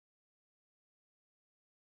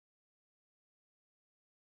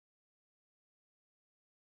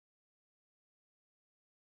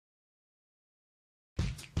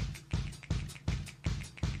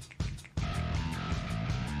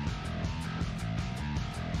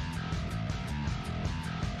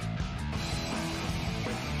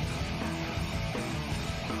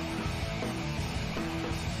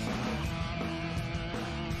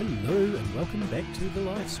Hello and welcome back to the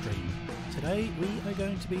live stream. Today we are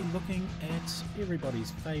going to be looking at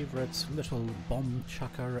everybody's favourite little bomb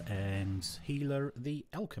chucker and healer, the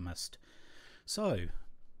Alchemist. So,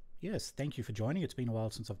 yes, thank you for joining. It's been a while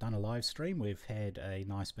since I've done a live stream. We've had a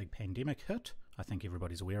nice big pandemic hit. I think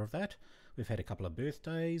everybody's aware of that. We've had a couple of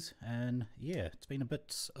birthdays and yeah, it's been a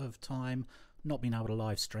bit of time not being able to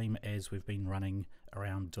live stream as we've been running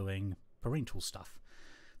around doing parental stuff.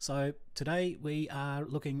 So today we are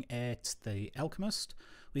looking at the Alchemist.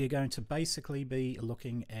 We are going to basically be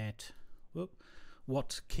looking at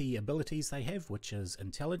what key abilities they have, which is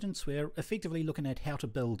intelligence. We're effectively looking at how to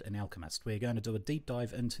build an Alchemist. We're going to do a deep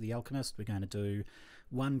dive into the Alchemist. We're going to do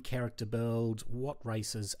one character build, what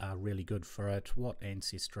races are really good for it, what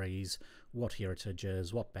ancestries, what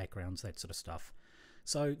heritages, what backgrounds, that sort of stuff.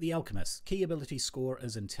 So the Alchemist, key ability score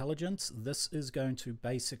is intelligence. This is going to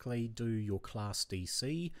basically do your class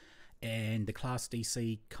DC, and the class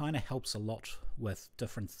DC kind of helps a lot with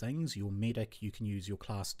different things. Your medic, you can use your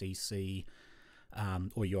class DC,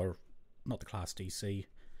 or your, not the class DC,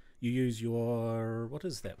 you use your, what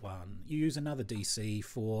is that one? You use another DC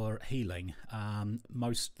for healing.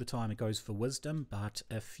 Most of the time it goes for wisdom, but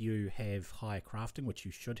if you have higher crafting, which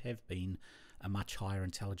you should have been a much higher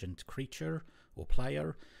intelligent creature or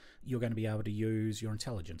player, you're going to be able to use your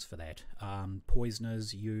intelligence for that.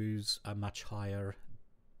 Poisoners use a much higher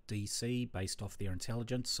DC based off their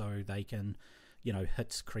intelligence, so they can, you know,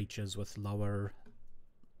 hit creatures with lower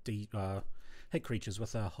hit creatures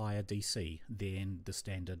with a higher DC than the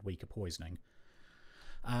standard weaker poisoning.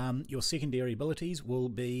 Your secondary abilities will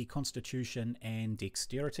be Constitution and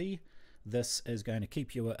Dexterity. This is going to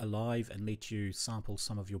keep you alive and let you sample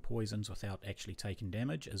some of your poisons without actually taking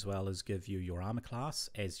damage, as well as give you your armor class,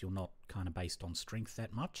 as you're not kind of based on strength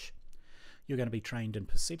that much. You're going to be trained in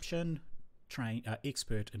Perception,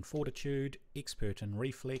 expert in Fortitude, expert in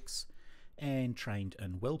Reflex, and trained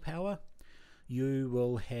in Willpower. You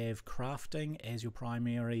will have Crafting as your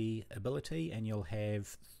primary ability, and you'll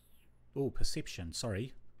have Perception,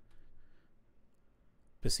 sorry.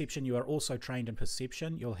 Perception, you are also trained in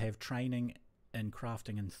Perception. You'll have training in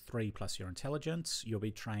crafting in 3 plus your intelligence. You'll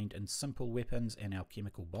be trained in simple weapons and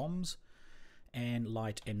alchemical bombs, and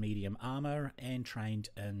light and medium armor, and trained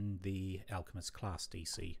in the Alchemist class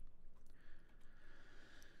DC.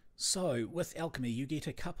 So with alchemy you get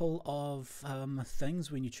a couple of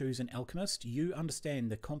things when you choose an alchemist. You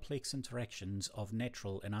understand the complex interactions of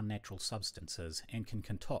natural and unnatural substances and can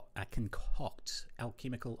concoct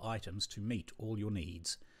alchemical items to meet all your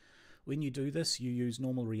needs. When you do this, you use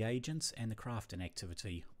normal reagents and the crafting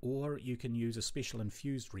activity, or you can use a special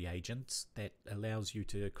infused reagents that allows you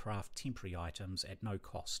to craft temporary items at no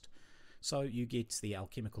cost. So you get the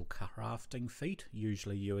alchemical crafting feat.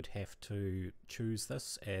 Usually you would have to choose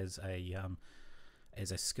this as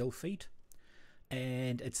a skill feat,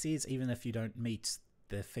 and it says even if you don't meet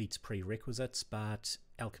the feat's prerequisites, but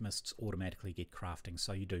alchemists automatically get crafting,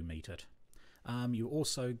 so you do meet it. You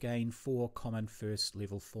also gain 4 common first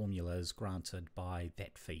level formulas granted by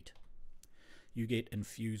that feat. You get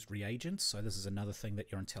infused reagents, so this is another thing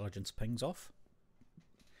that your intelligence pings off.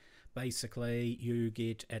 Basically, you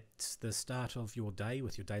get at the start of your day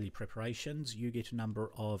with your daily preparations, you get a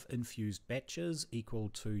number of infused batches equal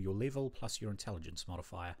to your level plus your intelligence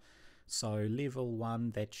modifier. So level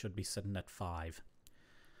 1, that should be sitting at 5.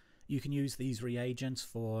 You can use these reagents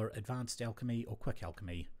for advanced alchemy or quick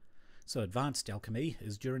alchemy. So advanced alchemy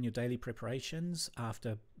is during your daily preparations.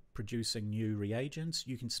 After producing new reagents,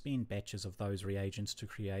 you can spend batches of those reagents to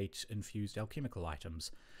create infused alchemical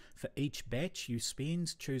items. For each batch you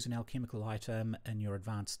spend, choose an alchemical item in your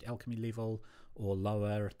advanced alchemy level or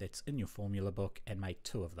lower that's in your formula book and make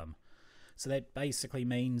 2 of them. So that basically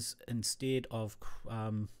means instead of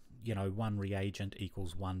 1 reagent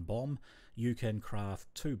equals 1 bomb, you can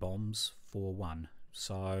craft 2 bombs for 1.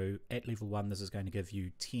 So at level 1 this is going to give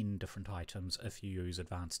you 10 different items if you use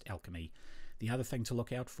advanced alchemy. The other thing to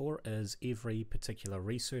look out for is every particular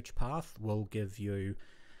research path will give you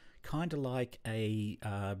kind of like a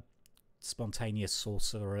spontaneous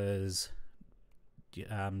sorcerer's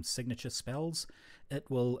signature spells. It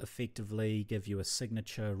will effectively give you a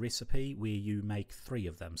signature recipe where you make 3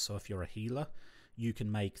 of them. So if you're a healer, you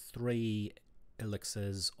can make 3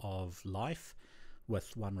 elixirs of life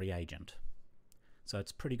with 1 reagent. So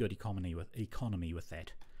it's pretty good economy with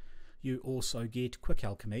that. You also get quick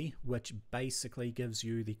alchemy, which basically gives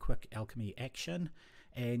you the quick alchemy action,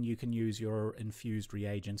 and you can use your infused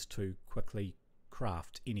reagents to quickly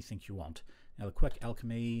craft anything you want. Now the quick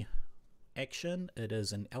alchemy action, it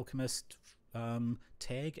is an alchemist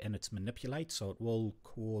tag and it's manipulate, so it will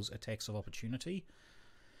cause attacks of opportunity.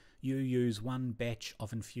 you use 1 batch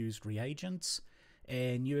of infused reagents,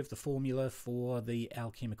 and you have the formula for the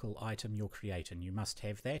alchemical item you're creating. You must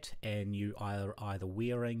have that, and you are either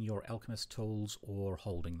wearing your alchemist tools or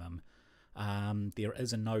holding them. There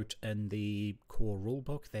is a note in the core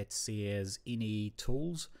rulebook that says any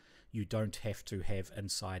tools you don't have to have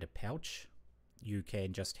inside a pouch. You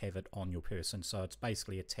can just have it on your person, so it's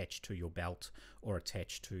basically attached to your belt or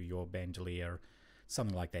attached to your bandolier,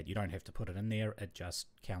 something like that. You don't have to put it in there, it just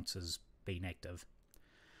counts as being active.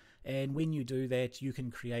 And when you do that, you can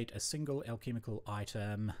create a single alchemical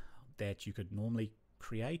item that you could normally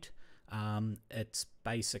create. It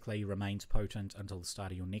basically remains potent until the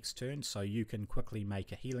start of your next turn, so you can quickly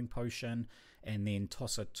make a healing potion and then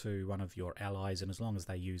toss it to one of your allies, and as long as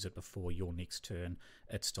they use it before your next turn,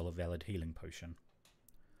 it's still a valid healing potion.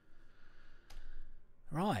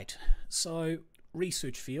 Right, so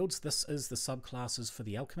research fields. This is the subclasses for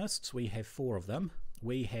the alchemists. We have 4 of them.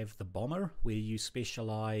 We have the bomber, where you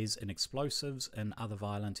specialize in explosives and other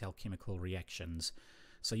violent alchemical reactions.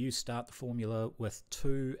 So you start the formula with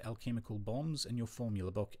 2 alchemical bombs in your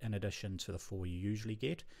formula book in addition to the 4 you usually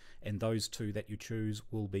get, and those 2 that you choose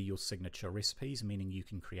will be your signature recipes, meaning you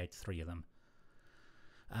can create 3 of them.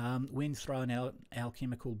 When throwing out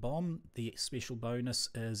alchemical bomb, the special bonus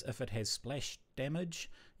is if it has splash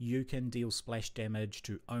damage, you can deal splash damage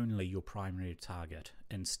to only your primary target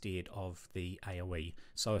instead of the AoE.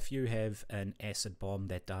 So if you have an acid bomb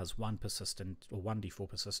that does 1 persistent or 1d4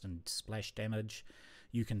 persistent splash damage,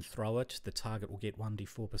 you can throw it, the target will get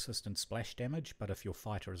 1d4 persistent splash damage, but if your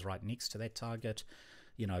fighter is right next to that target,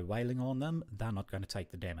 you know, wailing on them, they're not going to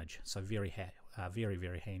take the damage. So very,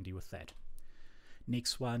 very handy with that.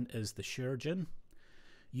 Next one is the Chirurgeon.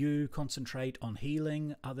 You concentrate on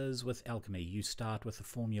healing others with alchemy. You start with a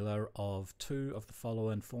formula of 2 of the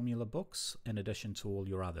following formula books in addition to all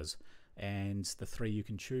your others. And the 3 you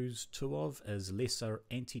can choose 2 of is Lesser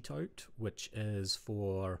Antidote, which is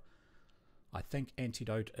for, I think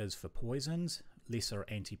Antidote is for poisons, Lesser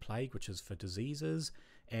Anti-Plague, which is for diseases,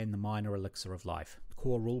 and the Minor Elixir of Life. The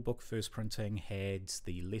core rulebook first printing had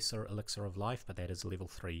the Lesser Elixir of Life, but that is level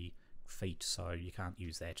 3 feat, so you can't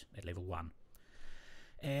use that at level 1.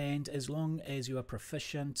 And as long as you are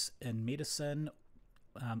proficient in medicine,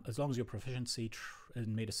 as long as your proficiency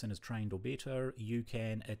in medicine is trained or better, you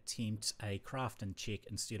can attempt a crafting check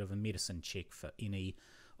instead of a medicine check for any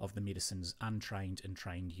of the medicine's untrained and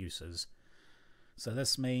trained uses. So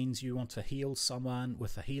this means you want to heal someone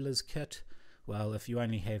with a healer's kit. Well, if you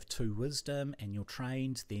only have 2 wisdom and you're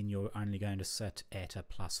trained, then you're only going to sit at a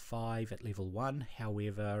 +5 at level 1.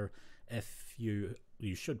 However, if you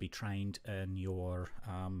should be trained in your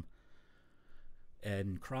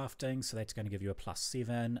in crafting, so that's going to give you a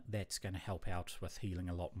 +7. That's going to help out with healing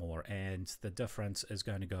a lot more, and the difference is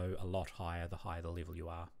going to go a lot higher the higher the level you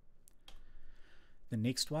are. The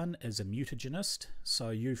next one is a mutagenist, so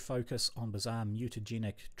you focus on bizarre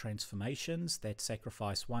mutagenic transformations that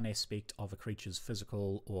sacrifice one aspect of a creature's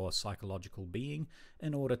physical or psychological being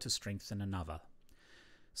in order to strengthen another.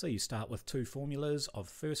 So you start with 2 formulas of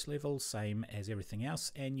first level, same as everything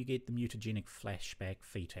else, and you get the mutagenic flashback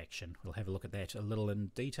feat action. We'll have a look at that a little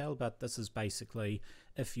in detail, but this is basically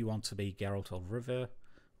if you want to be Geralt of Riven,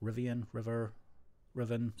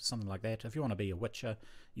 something like that. If you want to be a Witcher,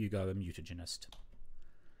 you go a mutagenist.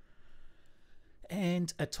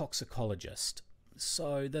 And a toxicologist.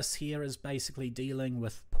 So this here is basically dealing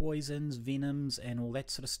with poisons, venoms, and all that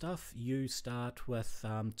sort of stuff. You start with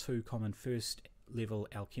 2 common first level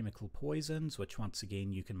alchemical poisons, which once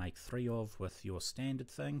again you can make 3 of with your standard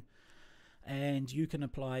thing, and you can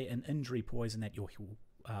apply an injury poison that you're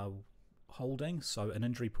holding. So an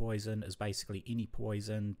injury poison is basically any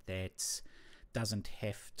poison that doesn't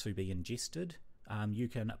have to be ingested. You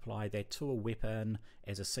can apply that to a weapon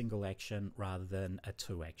as a single action rather than a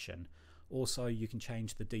 2 action. Also, you can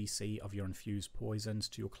change the DC of your infused poisons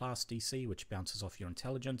to your class DC, which bounces off your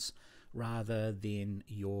intelligence, rather than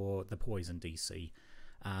the poison DC.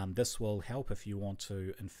 This will help if you want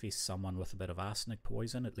to infest someone with a bit of arsenic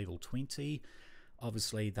poison at level 20.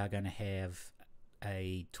 Obviously, they're going to have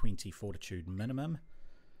a 20 fortitude minimum,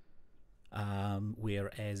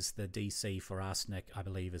 whereas the DC for arsenic, I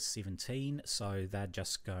believe, is 17, so they're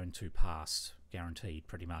just going to pass, guaranteed,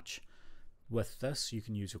 pretty much. With this, you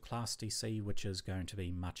can use your class DC, which is going to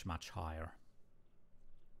be much, much higher.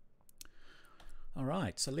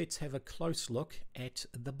 Alright, so let's have a close look at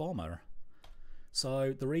the bomber.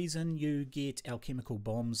 So the reason you get alchemical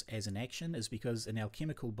bombs as an action is because an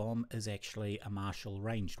alchemical bomb is actually a martial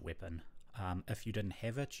ranged weapon. If you didn't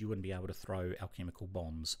have it, you wouldn't be able to throw alchemical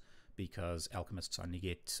bombs, because alchemists only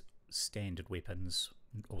get standard weapons,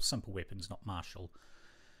 or simple weapons, not martial.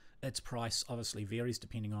 Its price obviously varies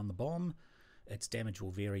depending on the bomb. Its damage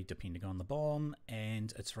will vary depending on the bomb,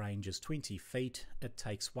 and its range is 20 feet. It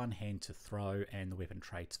takes one hand to throw, and the weapon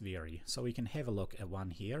traits vary. So we can have a look at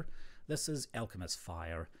one here. This is Alchemist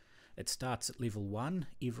Fire. It starts at level 1.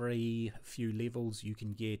 Every few levels you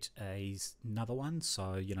can get another one,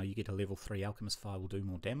 so you get a level 3 Alchemist Fire will do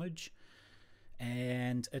more damage.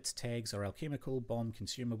 And its tags are Alchemical, Bomb,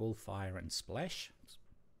 Consumable, Fire and Splash.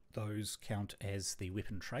 Those count as the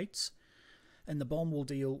weapon traits. And the bomb will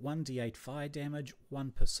deal 1d8 fire damage,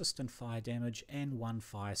 1 persistent fire damage, and 1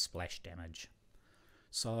 fire splash damage.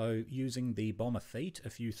 So using the bomber feat,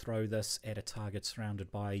 if you throw this at a target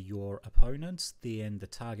surrounded by your opponents, then the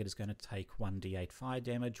target is going to take 1d8 fire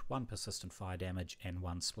damage, 1 persistent fire damage, and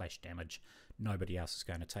 1 splash damage. Nobody else is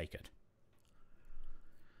going to take it.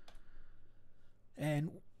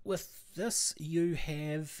 And with this you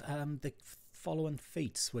have the following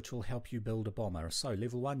feats which will help you build a bomber. So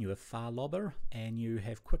level 1 you have Far Lobber and you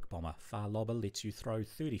have Quick Bomber. Far Lobber lets you throw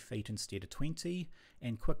 30 feet instead of 20,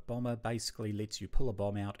 and Quick Bomber basically lets you pull a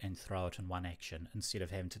bomb out and throw it in one action instead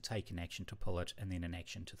of having to take an action to pull it and then an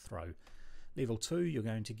action to throw. Level 2 you're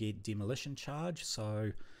going to get Demolition Charge,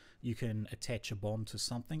 so you can attach a bomb to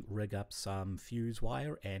something, rig up some fuse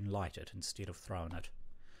wire and light it instead of throwing it.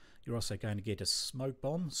 You're also going to get a Smoke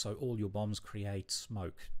Bomb, so all your bombs create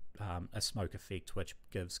smoke. A smoke effect which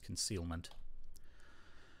gives concealment.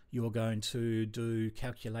 You're going to do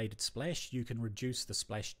Calculated Splash. You can reduce the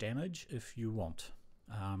splash damage if you want.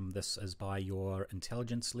 This is by your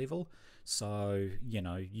intelligence level, so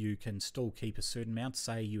you can still keep a certain amount.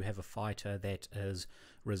 Say you have a fighter that is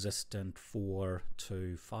resistant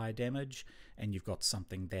to fire damage, and you've got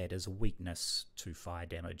something that is a weakness to fire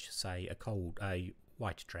damage, say a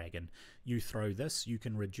White Dragon. You throw this, you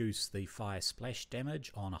can reduce the fire splash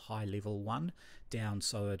damage on a high level 1 down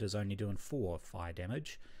so it is only doing 4 fire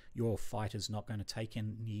damage. Your fighter's not going to take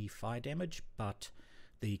any fire damage, but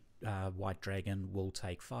the White Dragon will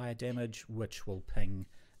take fire damage, which will ping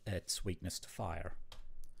its weakness to fire.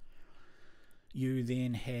 You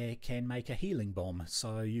then can make a healing bomb,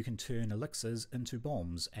 so you can turn elixirs into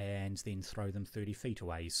bombs and then throw them 30 feet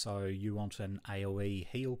away. So you want an AoE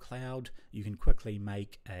heal cloud, you can quickly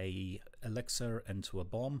make a elixir into a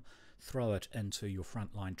bomb, throw it into your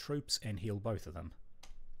frontline troops and heal both of them.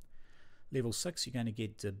 Level 6 you're going to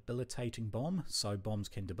get Debilitating Bomb, so bombs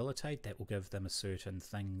can debilitate. That will give them a certain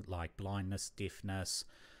thing like blindness, deafness,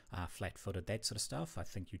 flat-footed, that sort of stuff. I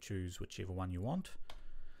think you choose whichever one you want.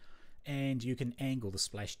 And you can angle the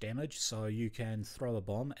splash damage, so you can throw a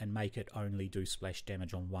bomb and make it only do splash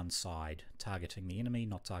damage on one side, targeting the enemy,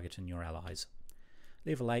 not targeting your allies.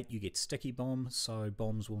 Level 8 you get Sticky Bomb, so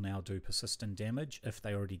bombs will now do persistent damage. If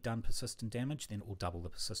they already done persistent damage, then it will double the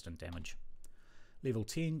persistent damage. Level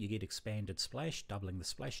 10 you get Expanded Splash, doubling the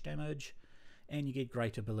splash damage, and you get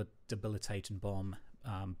Great Debilitating Bomb,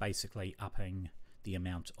 basically upping the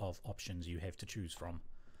amount of options you have to choose from.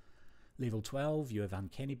 Level 12 you have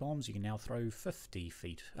Uncanny Bombs, you can now throw 60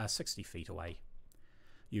 feet away.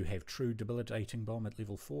 You have True Debilitating Bomb at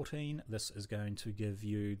level 14. This is going to give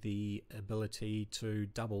you the ability to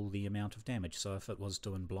double the amount of damage, so if it was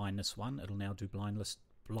doing Blindness 1 it'll now do Blindness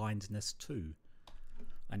 2.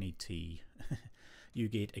 I need tea. You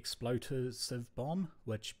get Exploitive Bomb,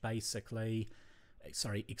 which basically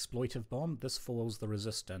Exploitive Bomb, this foils the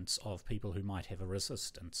resistance of people who might have a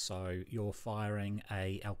resistance. So you're firing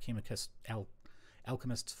a Alchemist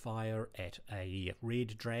Fire at a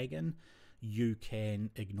red dragon, you can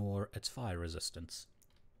ignore its fire resistance.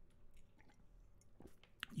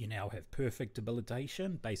 You now have Perfect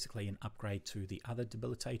Debilitation, basically an upgrade to the other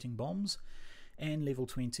debilitating bombs. And level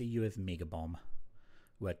 20 you have Mega Bomb,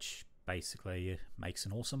 which basically makes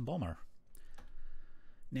an awesome bomber.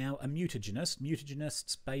 Now a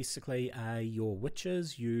mutagenists basically are your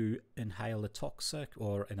witches. You inhale a toxic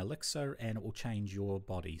or an elixir and it will change your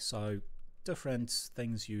body. So different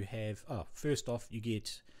things you have. First off you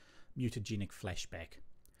get mutagenic flashback.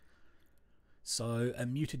 So a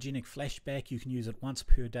mutagenic flashback, you can use it once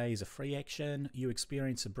per day as a free action. You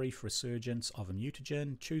experience a brief resurgence of a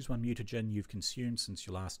mutagen. Choose one mutagen you've consumed since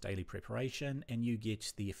your last daily preparation and you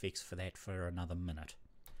get the effects for that for another minute.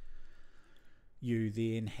 You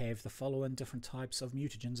then have the following different types of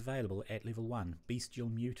mutagens available at level 1. Bestial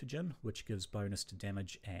Mutagen, which gives bonus to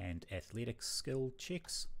damage and athletics skill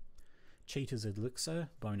checks. Cheater's Elixir,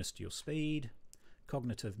 bonus to your speed.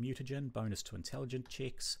 Cognitive Mutagen, bonus to intelligence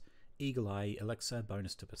checks. Eagle Eye Elixir,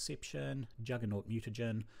 bonus to perception. Juggernaut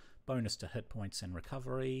Mutagen, bonus to hit points and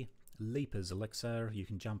recovery. Leaper's Elixir, you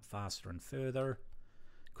can jump faster and further.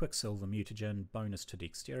 Quicksilver Mutagen, bonus to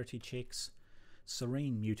dexterity checks.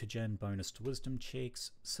 Serene Mutagen, bonus to wisdom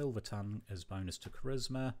checks. Silver Tongue is bonus to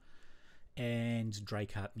charisma. And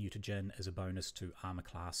Drakeheart Mutagen is a bonus to armor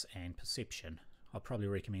class and perception. I'll probably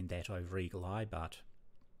recommend that over Eagle Eye, but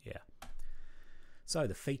yeah. So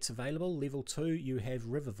the feats available, level 2 you have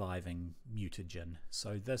Reviving Mutagen.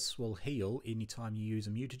 So this will heal anytime you use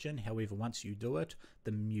a mutagen, however once you do it,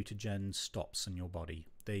 the mutagen stops in your body.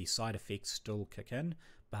 The side effects still kick in,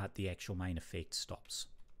 but the actual main effect stops.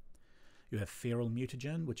 You have Feral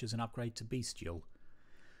Mutagen, which is an upgrade to Bestial.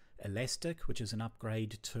 Elastic, which is an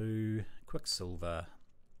upgrade to Quicksilver.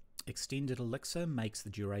 Extended Elixir makes the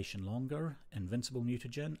duration longer. Invincible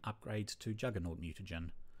Mutagen, upgrade to Juggernaut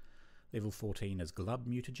Mutagen. Level 14 is Glub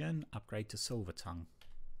Mutagen, upgrade to Silver Tongue.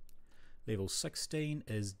 Level 16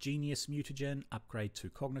 is Genius Mutagen, upgrade to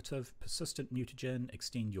Cognitive. Persistent Mutagen,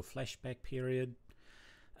 extend your flashback period.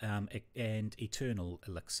 And Eternal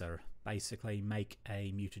Elixir, basically make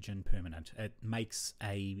a mutagen permanent. It makes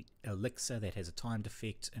a elixir that has a timed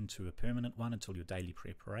effect into a permanent one until your daily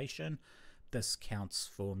preparation. This counts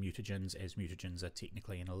for mutagens, as mutagens are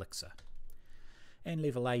technically an elixir. And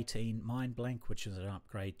level 18, Mind Blank, which is an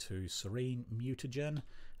upgrade to Serene Mutagen.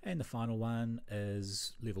 And the final one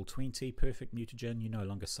is level 20, Perfect Mutagen. You no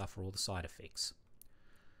longer suffer all the side effects.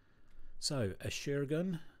 So, a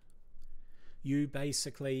Shuriken, you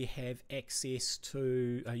basically have access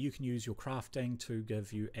to, you can use your crafting to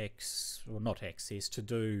give you to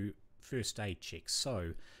do first aid checks.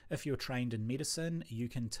 So if you're trained in medicine, you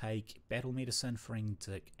can take battle medicine,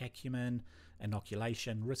 forensic acumen,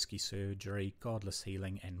 inoculation, risky surgery, godless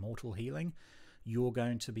healing, and mortal healing. You're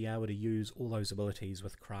going to be able to use all those abilities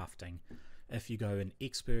with crafting. If you go an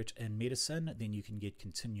expert in medicine, then you can get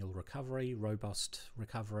continual recovery, robust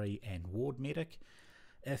recovery, and ward medic.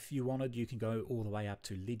 If you wanted, you can go all the way up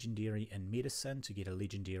to legendary in medicine to get a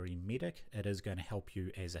legendary medic. It is going to help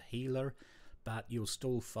you as a healer, but you'll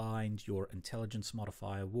still find your intelligence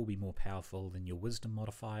modifier will be more powerful than your wisdom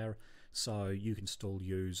modifier, so you can still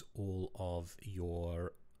use all of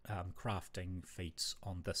your crafting feats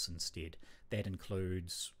on this instead. That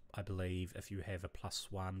includes, I believe, if you have a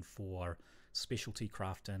 +1 for specialty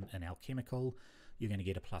crafting and alchemical, you're going to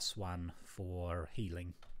get a +1 for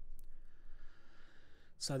healing.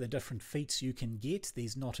 So the different feats you can get,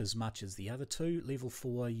 there's not as much as the other two. Level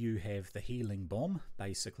 4 you have the Healing Bomb.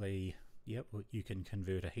 Basically, yep, you can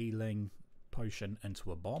convert a healing potion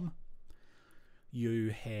into a bomb.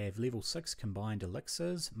 You have level 6 Combined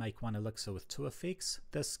Elixirs. Make one elixir with 2 effects.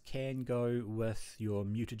 This can go with your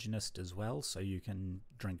mutagenist as well, so you can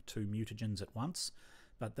drink 2 mutagens at once.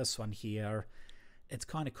 But this one here, it's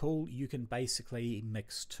kind of cool. You can basically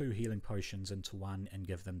mix 2 healing potions into one and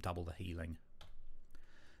give them double the healing.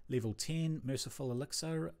 Level 10, Merciful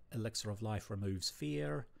Elixir. Elixir of Life removes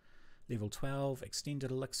fear. Level 12,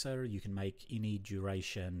 Extended Elixir. You can make any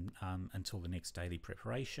duration until the next daily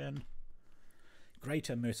preparation.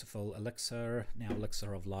 Greater Merciful Elixir. Now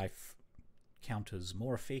Elixir of Life counters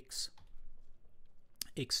more effects.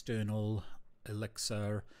 External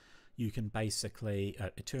Elixir. You can basically,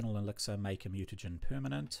 Eternal Elixir, make a mutagen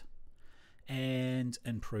permanent. And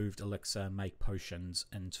Improved Elixir, make potions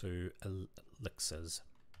into elixirs.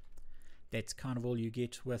 That's kind of all you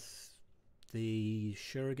get with the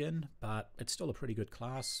Shuriken, but it's still a pretty good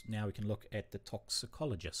class. Now we can look at the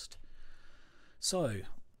Toxicologist. So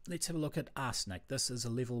let's have a look at Arsenic. This is a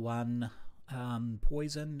level 1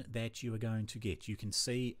 poison that you are going to get. You can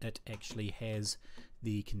see it actually has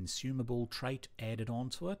the consumable trait added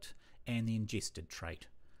onto it and the ingested trait.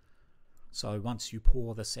 So once you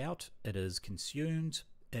pour this out, it is consumed.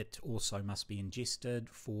 It also must be ingested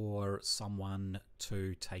for someone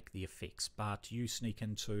to take the effects, but you sneak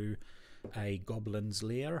into a goblin's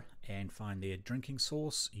lair and find their drinking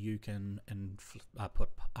source. You can put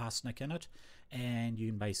arsenic in it, and you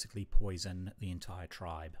can basically poison the entire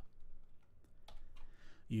tribe.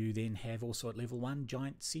 You then have also at level 1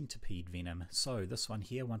 Giant Centipede Venom. So this one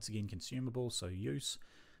here, once again consumable, so use.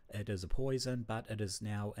 It is a poison, but it is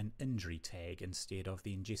now an injury tag instead of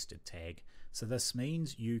the ingested tag. So this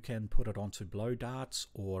means you can put it onto blow darts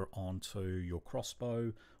or onto your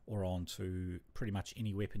crossbow or onto pretty much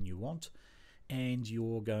any weapon you want, and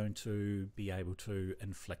you're going to be able to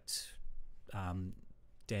inflict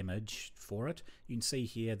damage for it. You can see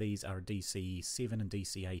here these are DC 7 and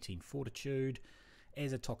DC 18 Fortitude.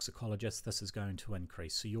 As a Toxicologist, this is going to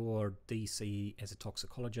increase. So your DC as a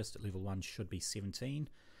Toxicologist at level 1 should be 17.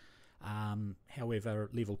 However,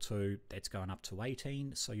 level 2, that's going up to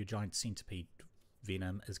 18, so your Giant Centipede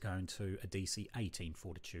Venom is going to a DC 18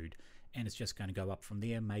 Fortitude, and it's just going to go up from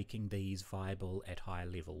there, making these viable at higher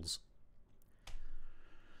levels.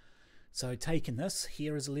 So taking this,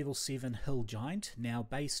 here is a level 7 hill giant. Now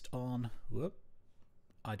based on,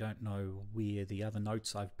 I don't know where the other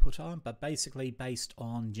notes I've put on, but basically based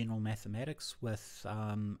on general mathematics with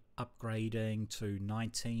upgrading to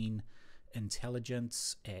 19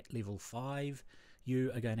 intelligence at level 5,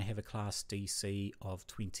 you are going to have a class DC of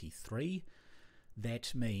 23.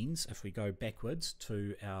 That means if we go backwards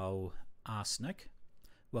to our arsenic,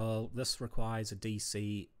 well, this requires a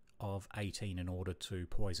DC of 18 in order to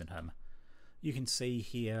poison him. You can see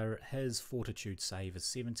here his fortitude save is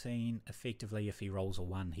 17. Effectively, if he rolls a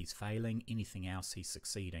 1, he's failing. Anything else, he's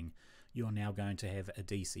succeeding. You're now going to have a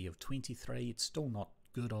DC of 23. It's still not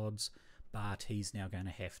good odds, but he's now going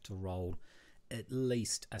to have to roll at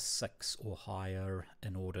least a 6 or higher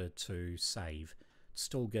in order to save. It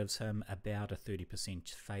still gives him about a 30%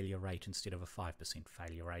 failure rate instead of a 5%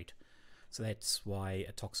 failure rate. So that's why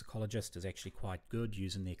a toxicologist is actually quite good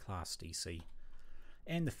using their class DC.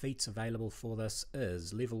 And the feats available for this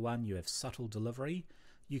is level 1, you have subtle delivery.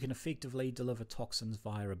 You can effectively deliver toxins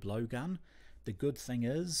via a blowgun. The good thing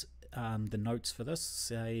is, the notes for this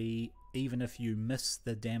say even if you miss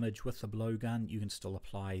the damage with the blowgun, you can still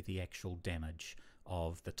apply the actual damage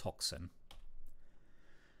of the toxin.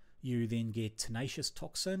 You then get tenacious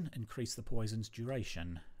toxin, increase the poison's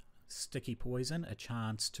duration. Sticky poison, a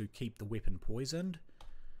chance to keep the weapon poisoned.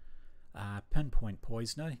 Pinpoint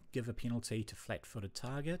poisoner, give a penalty to flat-footed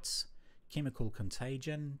targets. Chemical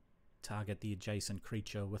contagion, target the adjacent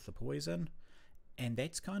creature with the poison. And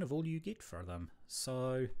that's kind of all you get for them.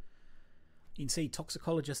 So you can see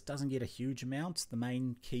toxicologist doesn't get a huge amount. The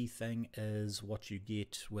main key thing is what you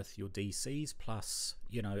get with your DCs, plus,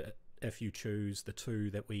 you know, if you choose the 2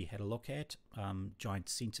 that we had a look at, giant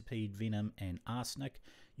centipede, venom and arsenic,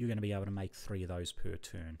 you're going to be able to make 3 of those per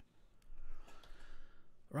turn.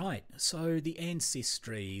 Right, so the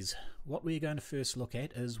ancestries. What we're going to first look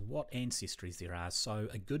at is what ancestries there are. So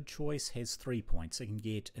a good choice has 3 points. It can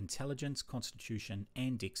get intelligence, constitution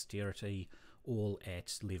and dexterity all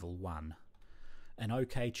at level 1. An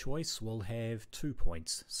okay choice will have 2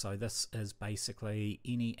 points. So this is basically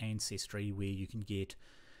any ancestry where you can get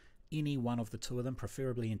any one of the 2 of them,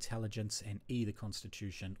 preferably intelligence and either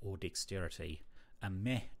constitution or dexterity. A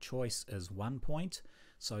meh choice is 1 point.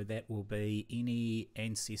 So that will be any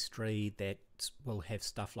ancestry that will have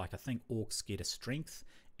stuff like, I think orcs get a strength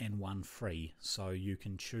and 1 free. So you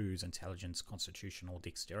can choose intelligence, constitution or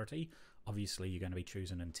dexterity. Obviously you're going to be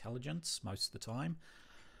choosing intelligence most of the time.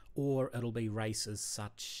 Or it'll be races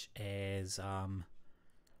such as,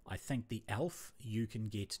 I think the elf, you can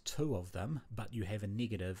get 2 of them, but you have a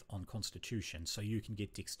negative on constitution. So you can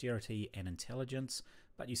get dexterity and intelligence,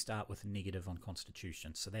 but you start with a negative on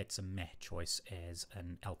constitution. So that's a meh choice as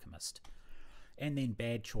an alchemist. And then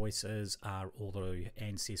bad choices are all the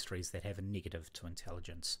ancestries that have a negative to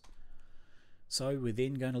intelligence. So we're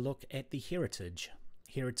then going to look at the heritage.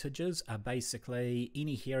 Heritages are basically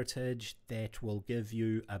any heritage that will give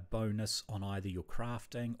you a bonus on either your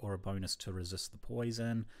crafting or a bonus to resist the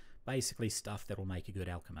poison. Basically stuff that will make a good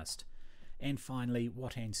alchemist. And finally,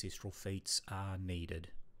 what ancestral feats are needed.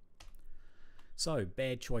 So,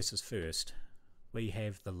 bad choices first. We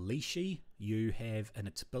have the Leashy. You have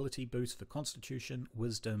an ability boost for Constitution,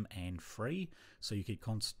 Wisdom and Free. So you get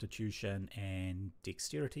Constitution and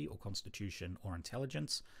Dexterity, or Constitution or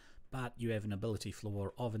Intelligence. But you have an ability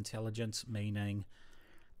floor of Intelligence, meaning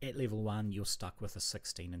at level 1 you're stuck with a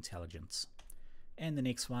 16 Intelligence. And the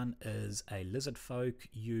next one is a Lizard Folk.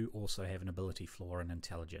 You also have an ability floor in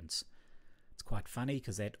Intelligence. It's quite funny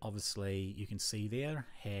because that obviously, you can see there,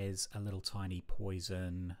 has a little tiny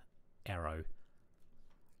poison arrow.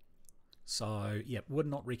 So yeah, would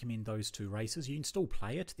not recommend those 2 races. You can still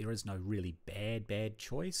play it. There is no really bad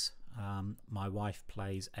choice. My wife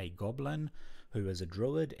plays a goblin who is a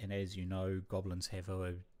druid, and as you know, goblins have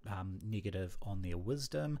a negative on their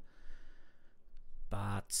wisdom.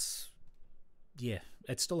 But yeah,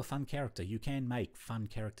 it's still a fun character. You can make fun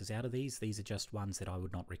characters out of these. These are just ones that I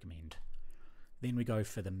would not recommend. Then we go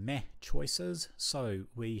for the meh choices. So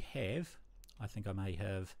we have, I think I may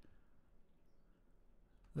have,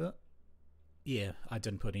 yeah, I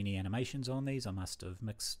didn't put any animations on these. I must have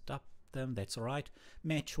mixed up them. That's alright.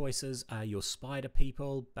 Meh choices are your spider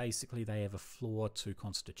people. Basically they have a floor to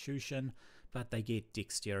constitution, but they get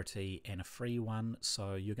dexterity and a free one.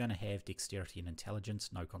 So you're going to have dexterity and intelligence,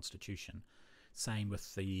 no constitution. Same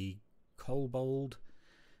with the kobold.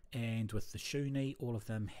 And with the Shuni, all of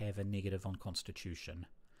them have a negative on constitution.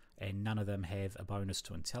 And none of them have a bonus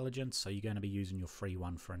to intelligence, so you're going to be using your free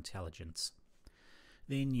one for intelligence.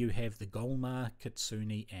 Then you have the Golma,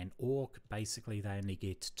 Kitsune and Orc. Basically they only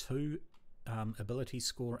get 2 ability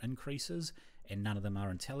score increases, and none of them are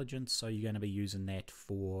intelligence, so you're going to be using that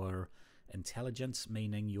for intelligence,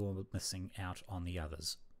 meaning you're missing out on the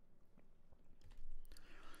others.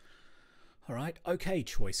 Alright, okay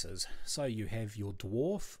choices. So you have your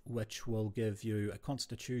dwarf, which will give you a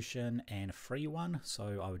constitution and a free one,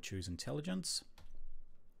 so I would choose intelligence.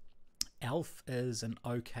 Elf is an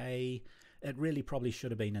okay, it really probably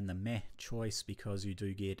should have been in the meh choice because you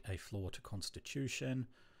do get a flaw to constitution,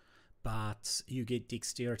 but you get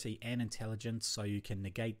dexterity and intelligence, so you can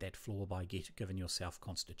negate that flaw by giving yourself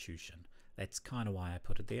constitution. That's kind of why I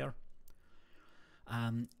put it there.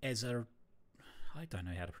 I don't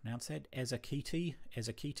know how to pronounce that. Azakiti,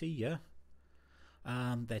 yeah.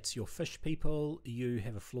 That's your fish people. You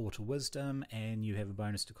have a flaw to wisdom and you have a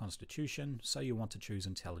bonus to constitution, so you want to choose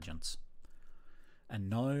intelligence. A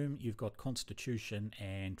gnome, you've got constitution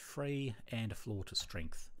and free and a flaw to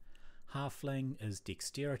strength. Halfling is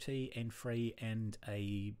dexterity and free and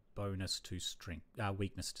a bonus to strength,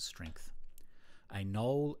 weakness to strength. A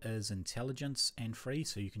gnoll is intelligence and free,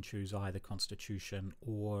 so you can choose either constitution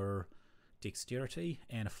or dexterity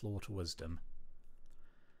and a flaw to wisdom.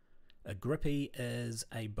 A grippy is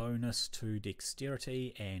a bonus to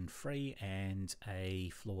dexterity and free and a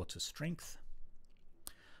flaw to strength.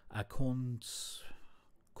 A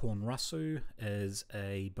Cornrussu is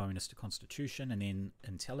a bonus to constitution and then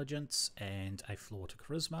intelligence and a flaw to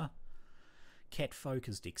charisma. Catfolk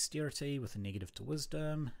is dexterity with a negative to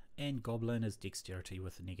wisdom, and goblin is dexterity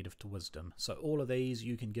with a negative to wisdom. So all of these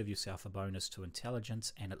you can give yourself a bonus to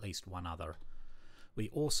intelligence and at least one other. We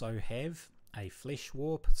also have a flesh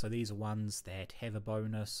warp, so these are ones that have a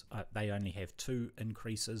bonus. They only have 2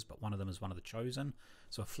 increases, but one of them is one of the chosen.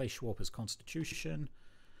 So a flesh warp is constitution,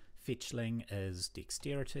 fetchling is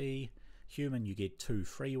dexterity, human you get 2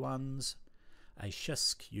 free ones, a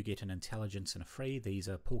shisk you get an intelligence and a free. These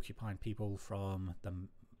are porcupine people from the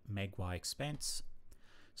Magwai Expanse.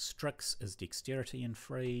 Strix is dexterity and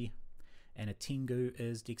free, and a Tengu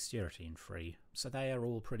is dexterity and free. So they are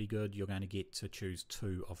all pretty good. You're going to get to choose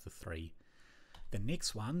 2 of the 3. The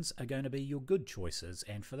next ones are going to be your good choices,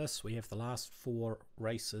 and for this we have the last 4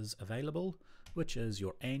 races available, which is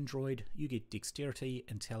your android. You get dexterity,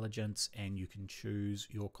 intelligence, and you can choose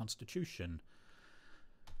your constitution.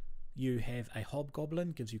 You have a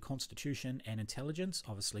hobgoblin, gives you constitution and intelligence.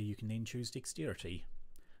 Obviously you can then choose dexterity.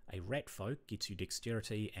 A rat folk gets you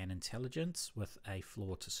dexterity and intelligence with a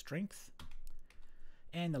flaw to strength.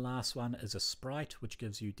 And the last one is a sprite, which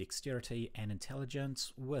gives you dexterity and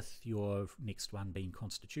intelligence with your next one being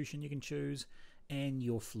constitution you can choose, and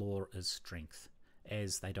your flaw is strength.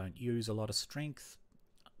 As they don't use a lot of strength,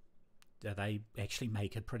 they actually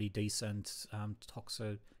make a pretty decent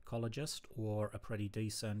toxicologist or a pretty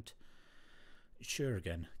decent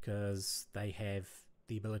shuriken, because they have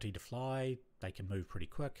the ability to fly, they can move pretty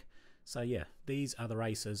quick. So yeah, these are the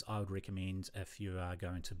races I would recommend if you are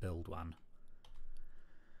going to build one.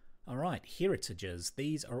 Alright, heritages.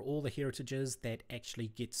 These are all the heritages that actually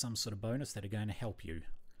get some sort of bonus that are going to help you.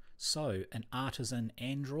 So an artisan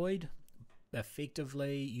android,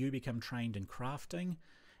 effectively you become trained in crafting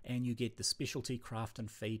and you get the specialty craft and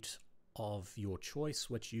feat of your choice,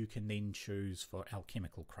 which you can then choose for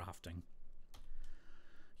alchemical crafting.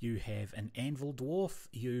 You have an anvil dwarf.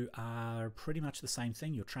 You are pretty much the same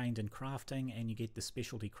thing. You're trained in crafting and you get the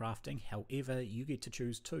specialty crafting. However, you get to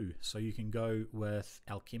choose 2. So you can go with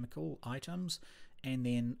alchemical items and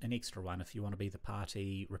then an extra one. If you want to be the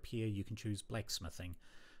party repair, you can choose blacksmithing.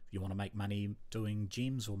 If you want to make money doing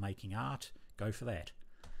gems or making art, go for that.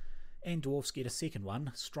 And dwarfs get a second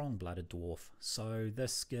one, strong-blooded dwarf. So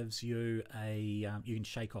this gives you a, you can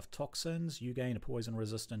shake off toxins, you gain a poison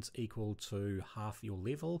resistance equal to half your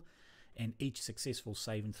level, and each successful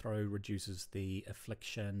save and throw reduces the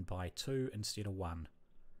affliction by 2 instead of 1.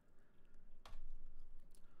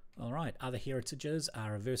 Alright, other heritages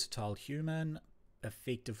are a versatile human.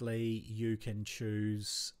 Effectively, you can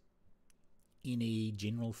choose any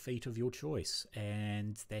general feat of your choice,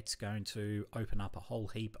 and that's going to open up a whole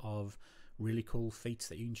heap of really cool feats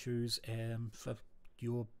that you can choose for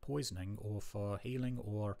your poisoning or for healing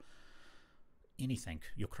or anything,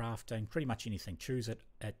 your crafting, pretty much anything. Choose it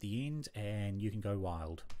at the end and you can go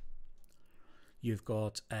wild. You've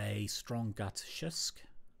got a strong gut shisk.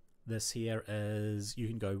 This here is, you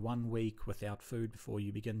can go 1 week without food before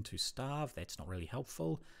you begin to starve. That's not really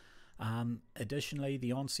helpful. Additionally,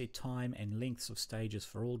 the onset time and lengths of stages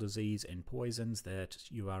for all disease and poisons that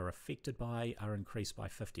you are affected by are increased by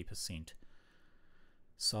 50%.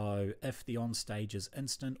 So if the on stage is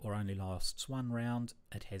instant or only lasts 1 round,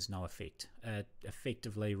 it has no effect. It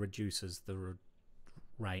effectively reduces the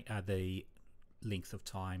length of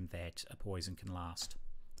time that a poison can last.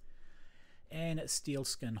 And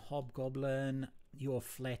Steelskin Hobgoblin, your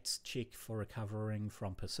flats check for recovering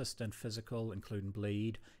from persistent physical, including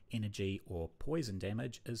bleed, energy or poison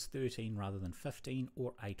damage, is 13 rather than 15,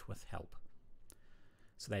 or 8 with help.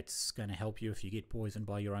 So that's going to help you if you get poisoned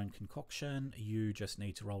by your own concoction. You just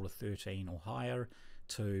need to roll a 13 or higher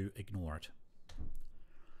to ignore it.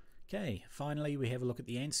 Okay, finally we have a look at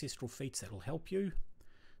the ancestral feats that will help you.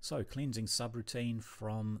 So cleansing subroutine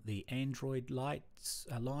from the Android lights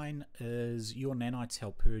line is your nanites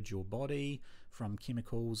help purge your body from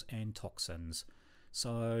chemicals and toxins.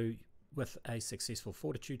 So with a successful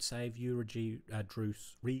fortitude save, you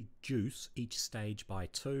reduce each stage by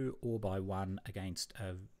 2 or by 1 against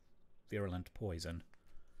a virulent poison.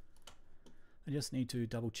 I just need to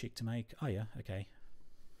double check to make... oh yeah, okay.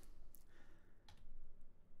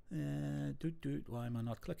 Why am I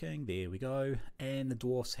not clicking? There we go. And the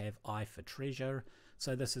dwarfs have Eye for Treasure.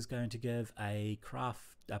 So this is going to give a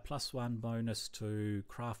 +1 bonus to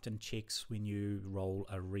crafting checks when you roll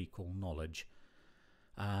a recall knowledge.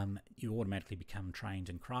 You automatically become trained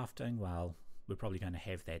in crafting. Well, we're probably going to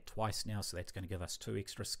have that twice now, so that's going to give us 2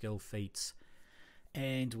 extra skill feats.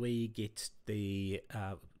 And we get the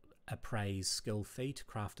appraise skill feat,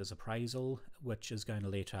 crafter's appraisal, which is going to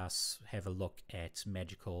let us have a look at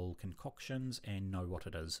magical concoctions and know what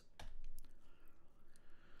it is.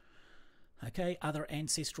 Okay, other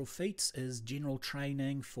ancestral feats is general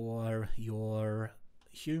training for your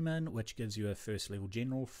human, which gives you a first level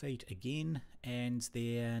general feat again, and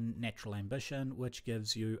then natural ambition, which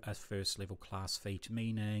gives you a first level class feat,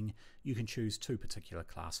 meaning you can choose 2 particular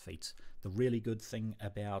class feats. The really good thing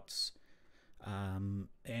about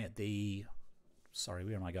sorry,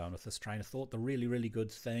 where am I going with this train of thought? The really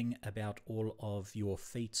good thing about all of your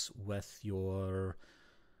feats with your...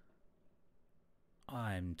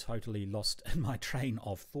 I'm totally lost in my train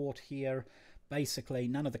of thought here. Basically,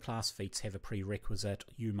 none of the class feats have a prerequisite.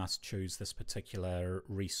 You must choose this particular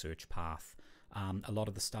research path. A lot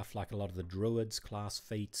of the stuff, like a lot of the druids class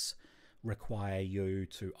feats, require you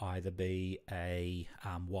to either be a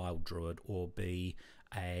wild druid or be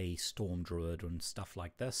a storm druid and stuff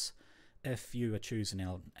like this. If you are choosing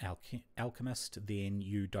alchemist, then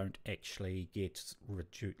you don't actually get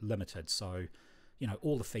limited. So, you know,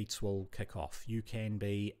 all the feats will kick off. You can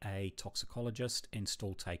be a toxicologist and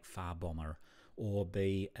still take far bomber, or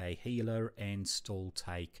be a healer and still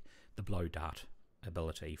take the blow dart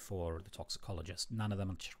ability for the toxicologist. None of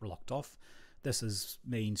them are locked off. This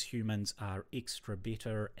means humans are extra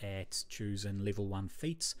better at choosing level 1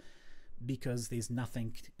 feats, because there's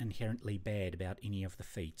nothing inherently bad about any of the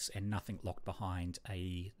feats and nothing locked behind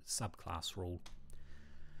a subclass rule.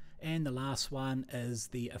 And the last one is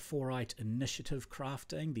the Aphorite initiative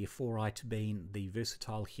crafting, the Aphorite being the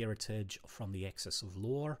versatile heritage from the Axis of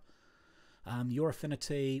Lore. Your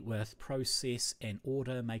affinity with process and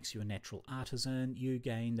order makes you a natural artisan. You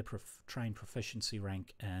gain the trained proficiency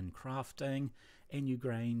rank in crafting, and you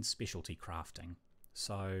gain specialty crafting.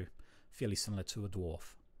 So fairly similar to a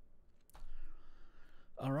dwarf.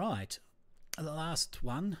 Alright, the last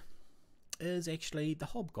one is actually the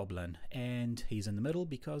Hobgoblin, and he's in the middle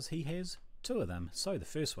because he has 2 of them. So the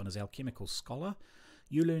first one is Alchemical Scholar.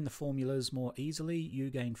 You learn the formulas more easily.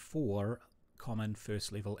 You gain 4 common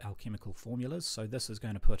first level alchemical formulas, so this is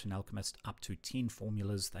going to put an alchemist up to 10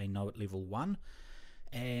 formulas they know at level 1,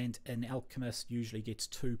 and an alchemist usually gets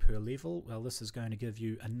 2 per level. Well, this is going to give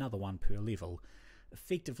you another 1 per level.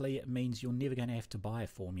 Effectively, it means you're never going to have to buy a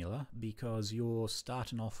formula, because you're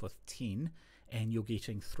starting off with 10 and you're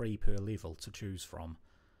getting 3 per level to choose from.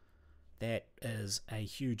 That is a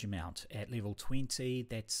huge amount. At level 20,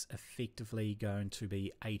 that's effectively going to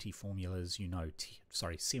be 80 formulas,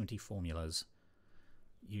 70 formulas,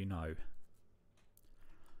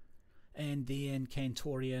 And then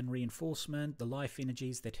Cantorian Reinforcement, the life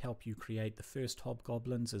energies that help you create the first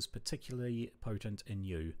hobgoblins, is particularly potent in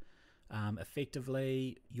you.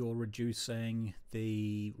 Effectively, you're reducing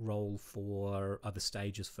the roll for other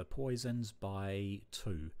stages for poisons by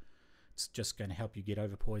 2. It's just going to help you get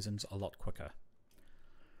over poisons a lot quicker.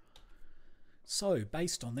 So,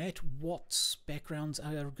 based on that, what backgrounds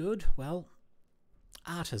are good? Well,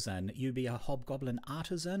 artisan. You be a hobgoblin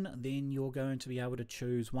artisan, then you're going to be able to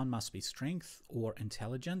choose one must be strength or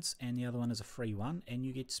intelligence, and the other one is a free one, and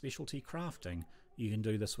you get specialty crafting. You can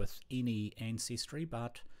do this with any ancestry,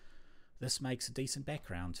 but this makes a decent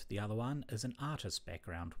background. The other one is an artist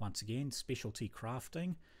background. Once again, specialty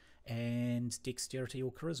crafting and dexterity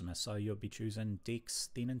or charisma. So you'll be choosing dex,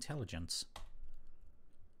 then intelligence.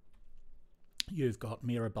 You've got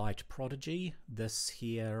Mirabite Prodigy. This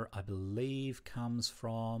here, I believe, comes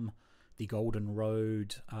from the Golden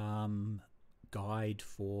Road guide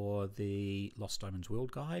for the Lost Omens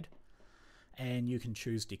World Guide, and you can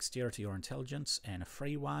choose Dexterity or Intelligence and a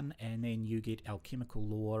free one, and then you get Alchemical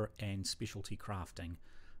Lore and Specialty Crafting.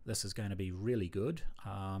 This is going to be really good.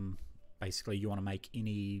 Basically, you want to make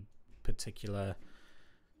any particular...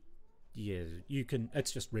 Yeah, you can...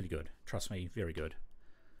 It's just really good. Trust me, very good.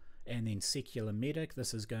 And then Secular Medic,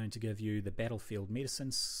 this is going to give you the Battlefield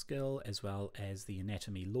Medicine skill as well as the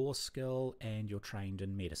Anatomy Lore skill, and you're trained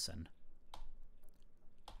in medicine.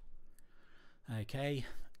 Okay,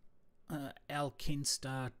 Alchemist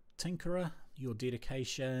Tinkerer, your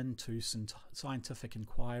dedication to scientific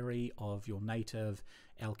inquiry of your native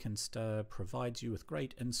Alchemist provides you with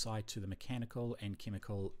great insight to the mechanical and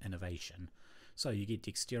chemical innovation. So you get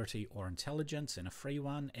Dexterity or Intelligence and a free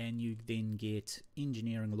one, and you then get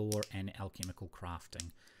Engineering Lore and Alchemical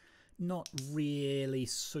Crafting. Not really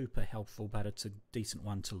super helpful, but it's a decent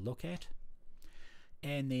one to look at.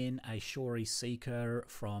 And then a Shori Seeker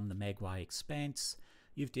from the Magwai Expanse.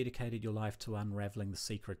 You've dedicated your life to unraveling the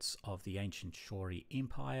secrets of the ancient Shori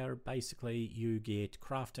Empire. Basically, you get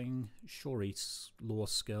Crafting, Shori Lore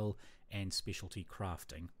skill, and Specialty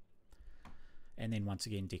Crafting. And then once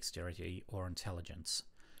again, Dexterity or Intelligence.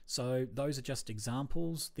 So those are just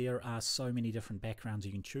examples. There are so many different backgrounds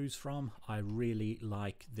you can choose from. I really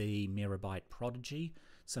like the Meravite Prodigy,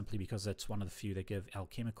 simply because it's one of the few that give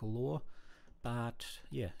alchemical lore. But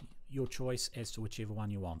yeah, your choice as to whichever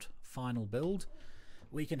one you want. Final build,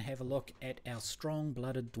 we can have a look at our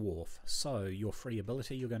Strong-Blooded Dwarf. So your free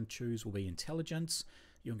ability you're going to choose will be Intelligence.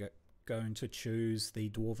 You're going to choose the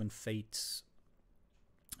Dwarven Feat.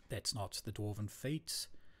 That's not the Dwarven Feat.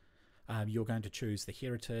 You're going to choose the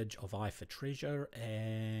Heritage of Eye for Treasure,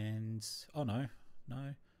 and... oh no.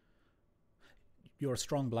 You're a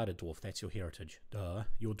Strong-Blooded Dwarf, that's your heritage. Duh.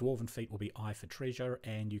 Your Dwarven Feat will be Eye for Treasure,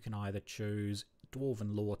 and you can either choose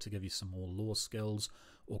Dwarven Lore to give you some more lore skills,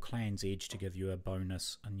 or Clan's Edge to give you a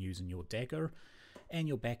bonus on using your dagger, and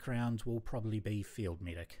your background will probably be Field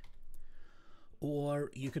Medic.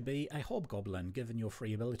 Or you could be a Hobgoblin, given your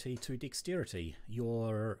free ability to Dexterity.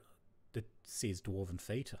 It says Dwarven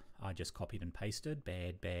Feat, I just copied and pasted,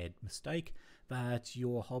 bad mistake. But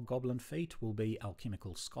your Hobgoblin Feat will be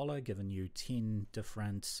Alchemical Scholar, giving you 10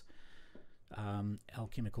 different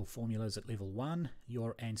alchemical formulas at level 1.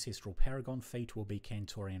 Your Ancestral Paragon Feat will be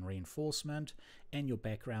Cantorian Reinforcement, and your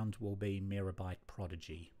background will be Meravite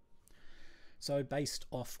Prodigy. So based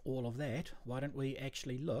off all of that, why don't we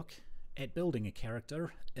actually look at building a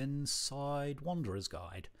character inside Wanderer's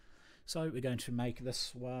Guide. So we're going to make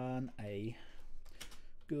this one a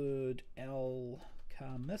good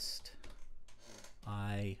Alchemist.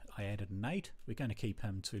 I added an 8. We're going to keep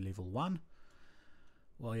him to level 1.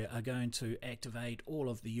 We are going to activate all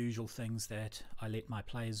of the usual things that I let my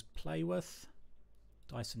players play with.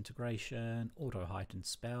 Dice Integration, Auto Heightened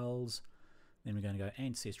Spells. Then we're going to go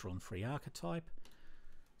Ancestral and Free Archetype.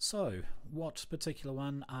 So, what particular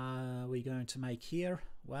one are we going to make here?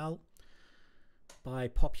 Well, by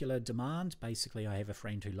popular demand, basically I have a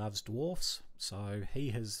friend who loves dwarfs, so he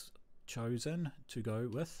has chosen to go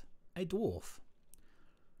with a dwarf.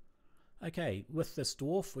 Okay, with this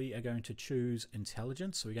dwarf we are going to choose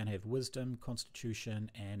Intelligence, so we're going to have Wisdom,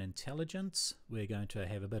 Constitution and Intelligence. We're going to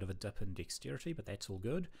have a bit of a dip in Dexterity, but that's all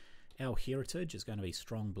good. Our Heritage is going to be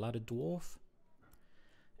Strong-Blooded Dwarf.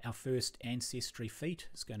 Our first Ancestry Feat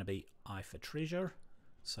is going to be Eye for Treasure,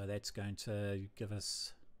 so that's going to give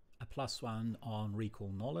us a +1 on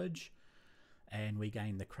Recall Knowledge, and we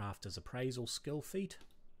gain the Crafter's Appraisal skill feat.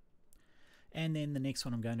 And then the next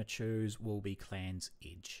one I'm going to choose will be Clan's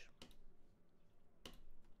Edge.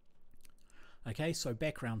 Okay, so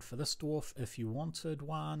background for this dwarf, if you wanted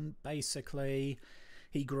one, basically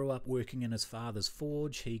he grew up working in his father's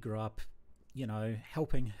forge. He grew up, you know,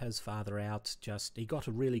 helping his father out. He got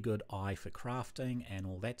a really good eye for crafting and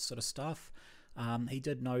all that sort of stuff. He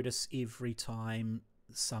did notice every time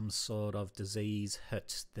some sort of disease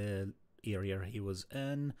hit the area he was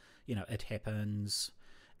in, you know, it happens,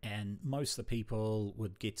 and most of the people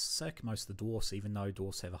would get sick, most of the dwarfs, even though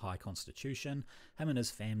dwarfs have a high constitution. Him and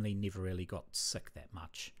his family never really got sick that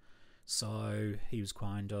much. So he was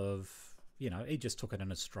kind of, you know, he just took it in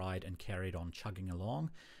his stride and carried on chugging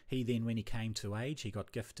along. He then, when he came to age, he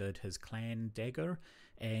got gifted his clan dagger,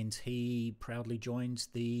 and he proudly joined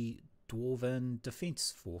the Dwarven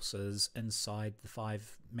Defense Forces inside the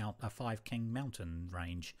Five King Mountain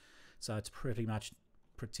range. So it's pretty much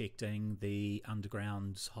protecting the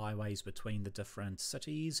underground highways between the different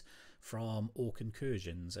cities from orc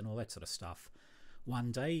incursions and all that sort of stuff.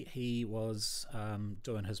 One day he was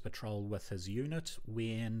doing his patrol with his unit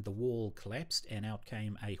when the wall collapsed and out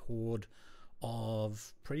came a horde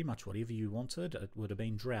of pretty much whatever you wanted. It would have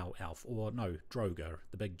been Drow Elf, or no, Droger,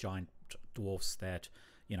 the big giant dwarfs that,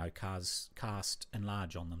 you know, cast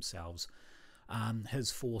enlarge on themselves.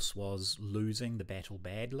 His force was losing the battle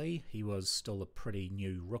badly. He was still a pretty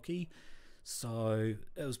new rookie, so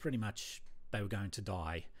it was pretty much they were going to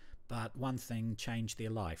die. But one thing changed their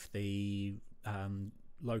life. The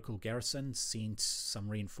local garrison sent some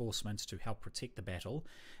reinforcements to help protect the battle,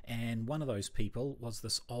 and one of those people was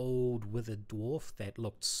this old withered dwarf that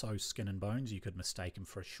looked so skin and bones you could mistake him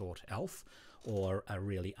for a short elf or a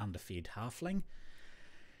really underfed halfling.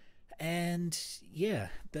 And yeah,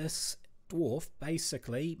 this dwarf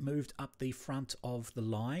basically moved up the front of the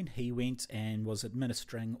line. He went and was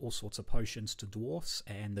administering all sorts of potions to dwarfs,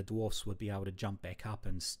 and the dwarfs would be able to jump back up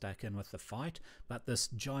and stick in with the fight. But this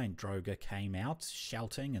giant droger came out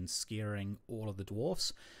shouting and scaring all of the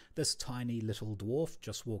dwarfs. This tiny little dwarf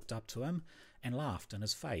just walked up to him and laughed in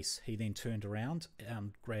his face. He then turned around,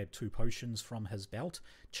 grabbed 2 potions from his belt,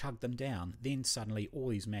 chugged them down. Then suddenly all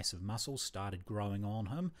these massive muscles started growing on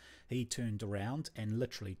him. He turned around and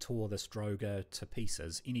literally tore this droger to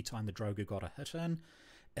pieces. Anytime the droger got a hit in,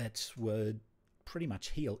 it would pretty much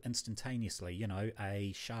heal instantaneously. You know,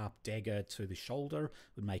 a sharp dagger to the shoulder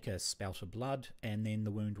would make a spout of blood, and then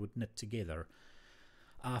the wound would knit together.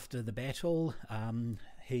 After the battle,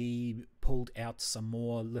 he pulled out some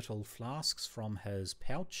more little flasks from his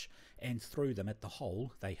pouch and threw them at the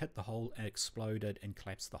hole. They hit the hole and exploded and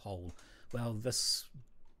collapsed the hole. Well, this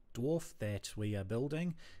dwarf that we are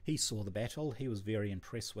building, he saw the battle, he was very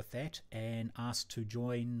impressed with that and asked to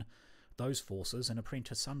join those forces and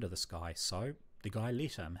apprentice under this guy. So the guy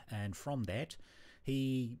let him, and from that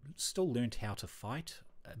he still learned how to fight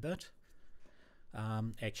a bit.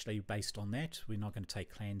 Actually, based on that, we're not going to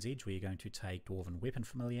take Clan's Edge, we're going to take Dwarven Weapon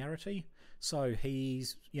Familiarity. So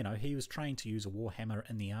he's, you know, he was trained to use a Warhammer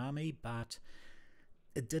in the army, but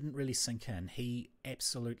it didn't really sink in. He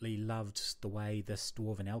absolutely loved the way this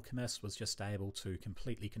Dwarven Alchemist was just able to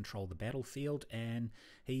completely control the battlefield, and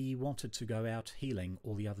he wanted to go out healing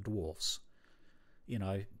all the other dwarfs. You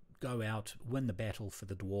know, go out, win the battle for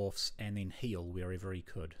the dwarfs, and then heal wherever he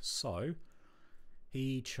could. So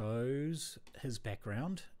he chose, his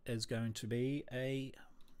background is going to be a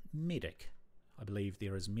medic. I believe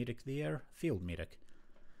there is medic there, field medic.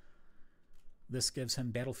 This gives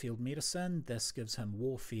him battlefield medicine, this gives him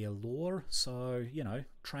warfare lore, so, you know,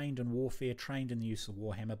 trained in warfare, trained in the use of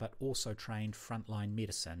Warhammer, but also trained frontline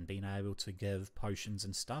medicine, being able to give potions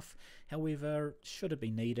and stuff. However, should it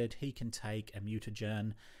be needed, he can take a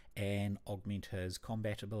mutagen and augment his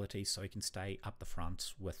combat ability so he can stay up the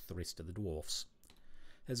front with the rest of the dwarfs.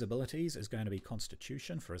 His abilities is going to be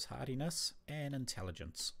Constitution for his hardiness and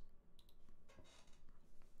Intelligence.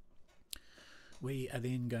 We are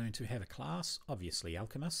then going to have a class, obviously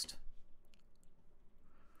Alchemist.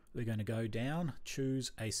 We're going to go down,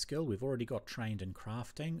 choose a skill. We've already got trained in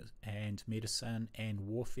crafting and medicine and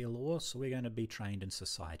warfare lore, so we're going to be trained in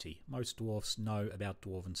society. Most dwarfs know about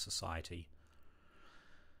dwarven society.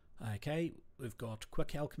 Okay, we've got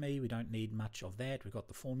quick alchemy, we don't need much of that. We've got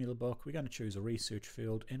the formula book, we're going to choose a research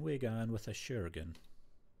field, and we're going with a shuriken.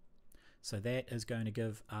 So that is going to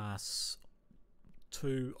give us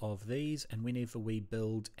 2 of these, and whenever we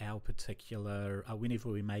build our particular, whenever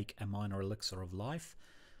we make a minor elixir of life,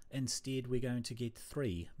 instead we're going to get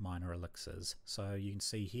 3 minor elixirs. So you can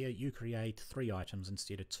see here, you create 3 items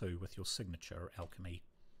instead of 2 with your signature alchemy.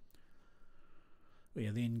 We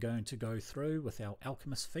are then going to go through with our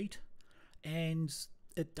alchemist feat, and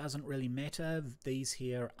it doesn't really matter, these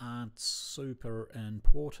here aren't super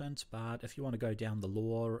important, but if you want to go down the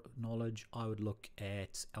lore knowledge, I would look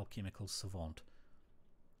at alchemical savant.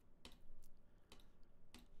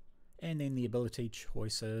 And then the ability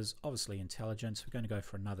choices, obviously intelligence, we're going to go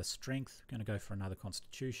for another strength, we're going to go for another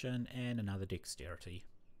constitution and another dexterity.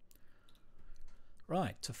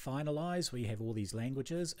 Right, to finalize, we have all these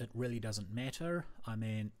languages. It really doesn't matter. I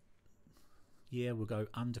mean, yeah, we'll go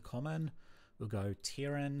Undercommon, we'll go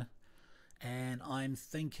Terran, and I'm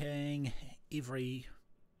thinking every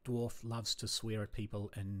dwarf loves to swear at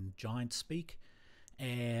people in giant speak,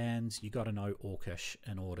 and you got to know Orcish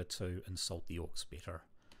in order to insult the orcs better.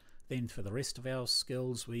 Then for the rest of our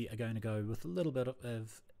skills, we are going to go with a little bit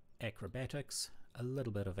of acrobatics, a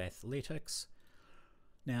little bit of athletics.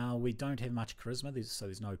 Now, we don't have much charisma, so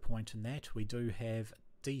there's no point in that. We do have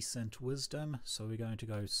decent wisdom, so we're going to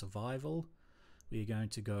go survival. We're going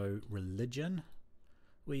to go religion.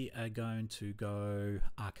 We are going to go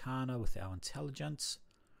arcana with our intelligence.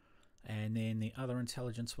 And then the other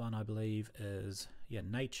intelligence one, I believe, is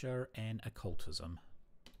nature and occultism.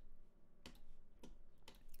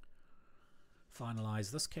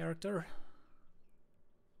 Finalize this character.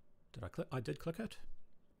 Did I click? I did click it.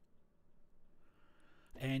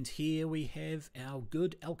 And here we have our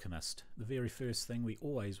good alchemist. The very first thing we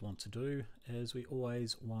always want to do is we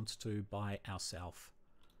always want to buy ourselves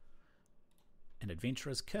an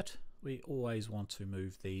adventurer's kit. We always want to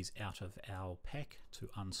move these out of our pack to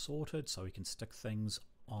unsorted so we can stick things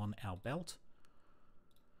on our belt.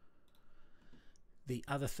 The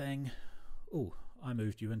other thing, oh, I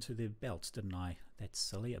moved you into the belts, didn't I? That's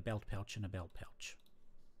silly, a belt pouch and a belt pouch.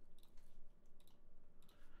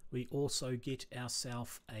 We also get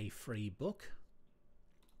ourselves a free book,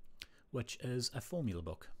 which is a formula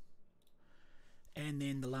book. And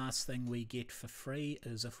then the last thing we get for free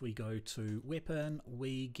is if we go to weapon,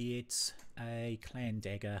 we get a clan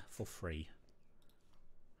dagger for free.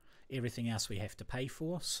 Everything else we have to pay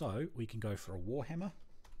for, so we can go for a warhammer.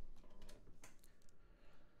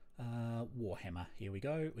 Warhammer, here we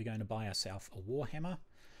go. We're going to buy ourselves a warhammer.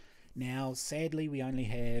 Now, sadly, we only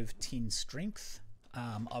have 10 strength.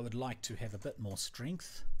 I would like to have a bit more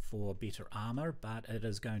strength for better armor, but it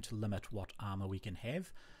is going to limit what armor we can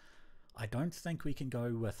have. I don't think we can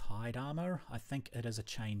go with hide armor. I think it is a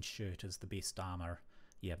chain shirt is the best armor.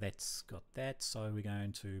 Yeah, that's got that, so we're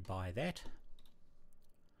going to buy that.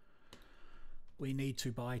 We need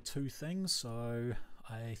to buy 2 things, so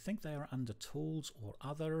I think they are under tools or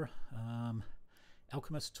other.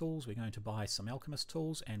 Alchemist tools, we're going to buy some alchemist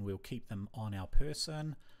tools and we'll keep them on our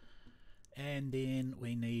person. And then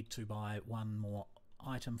we need to buy 1 more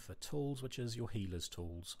item for tools, which is your healer's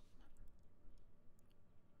tools.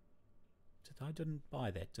 I didn't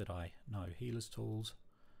buy that, did I? No, healer's tools,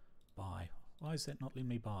 buy. Why is that not letting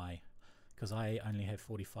me buy? Because I only have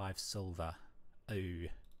 45 silver. Oh.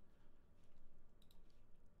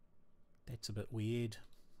 That's a bit weird.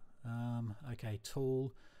 Okay,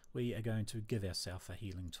 tool. We are going to give ourselves a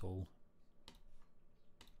healing tool.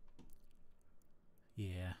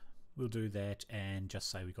 Yeah, we'll do that and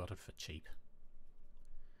just say we got it for cheap.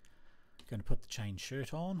 Going to put the chain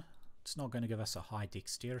shirt on. It's not going to give us a high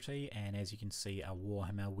dexterity, and as you can see, our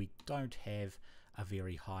warhammer, we don't have a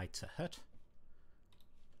very high to hit.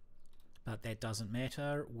 But that doesn't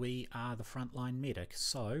matter, we are the frontline medic.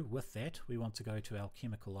 So with that, we want to go to our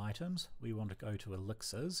chemical items, we want to go to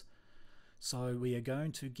elixirs. So we are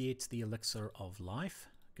going to get the elixir of life,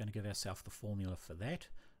 going to give ourselves the formula for that.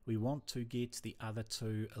 We want to get the other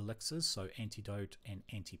 2 elixirs, so antidote and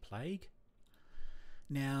anti-plague.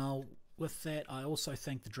 Now with that, I also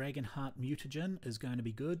think the Dragon Heart mutagen is going to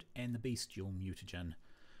be good, and the Bestial mutagen.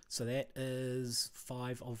 So that is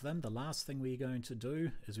 5 of them. The last thing we're going to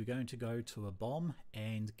do is we're going to go to a bomb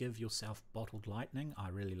and give yourself bottled lightning. I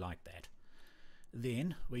really like that.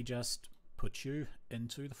 Then we just put you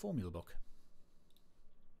into the formula book.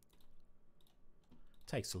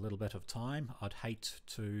 Takes a little bit of time. I'd hate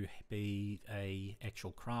to be a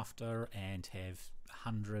actual crafter and have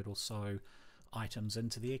 100 or so items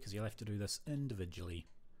into there, because you'll have to do this individually.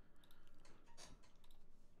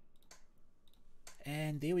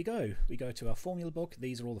 And there we go. We go to our formula book.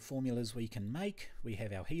 These are all the formulas we can make. We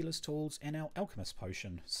have our healer's tools and our alchemist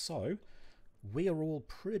potion. So we are all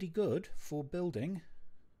pretty good for building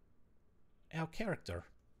our character.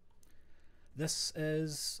 This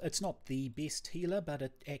is, it's not the best healer, but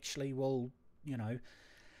it actually will, you know,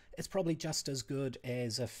 it's probably just as good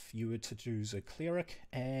as if you were to choose a cleric.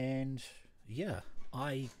 And yeah,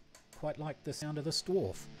 I quite like the sound of this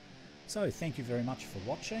dwarf. So thank you very much for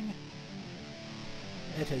watching.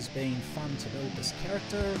 It has been fun to build this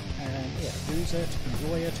character, and yeah, use it,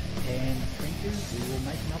 enjoy it, and thank you. We will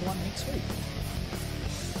make another one next week.